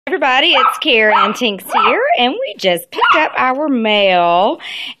Everybody, it's Karen and Tinks here, and we just picked up our mail.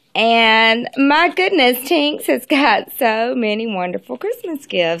 And my goodness, Tinks has got so many wonderful Christmas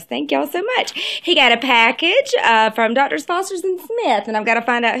gifts. Thank y'all so much. He got a package from Dr. Foster's and Smith, and I've got to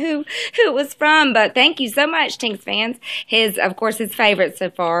find out who it was from. But thank you so much, Tinks fans. Of course, his favorite so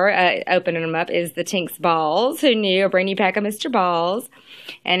far, opening them up, is the Tinks balls. Who knew? A brand new pack of Mr. Balls.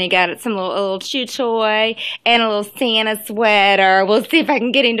 And he got some little chew toy and a little Santa sweater. We'll see if I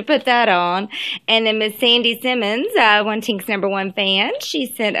can get him to put that on. And then Miss Sandy Simmons, one Tink's #1 fan, she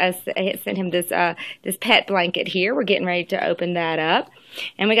sent him this pet blanket here. We're getting ready to open that up.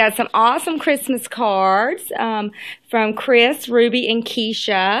 And we got some awesome Christmas cards from Chris, Ruby, and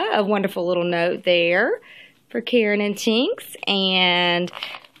Keisha. A wonderful little note there for Karen and Tinks. And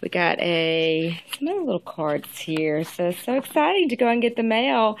we got some other little cards here. So exciting to go and get the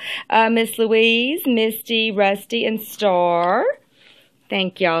mail. Miss Louise, Misty, Rusty, and Star.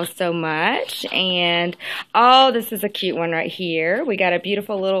 Thank y'all so much. And, oh, this is a cute one right here. We got a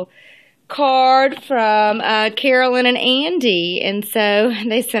beautiful little card from Carolyn and Andy. And so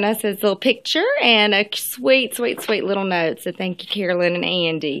they sent us this little picture and a sweet, sweet, sweet little note. So thank you, Carolyn and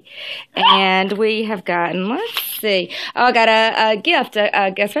Andy. And we have gotten, let's see. Oh, I got a gift,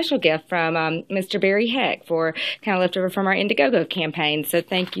 a special gift from Mr. Barry Heck for kind of leftover from our Indiegogo campaign. So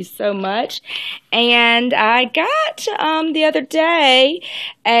thank you so much. And I got the other day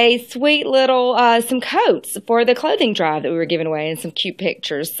a sweet little, some coats for the clothing drive that we were giving away and some cute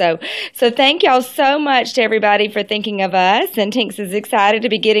pictures. So thank y'all so much to everybody for thinking of us. And Tinks is excited to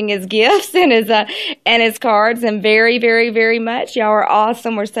be getting his gifts and his cards. And very, very, very much. Y'all are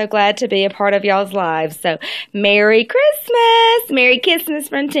awesome. We're so glad to be a part of y'all's lives. So Merry Christmas. Merry Christmas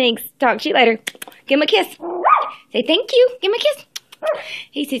from Tinks. Talk to you later. Give him a kiss. Say thank you. Give him a kiss.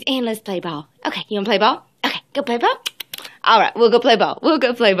 He says, and let's play ball. Okay, you want to play ball? Okay, go play ball. All right, we'll go play ball. We'll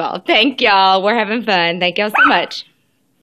go play ball. Thank y'all. We're having fun. Thank y'all so much.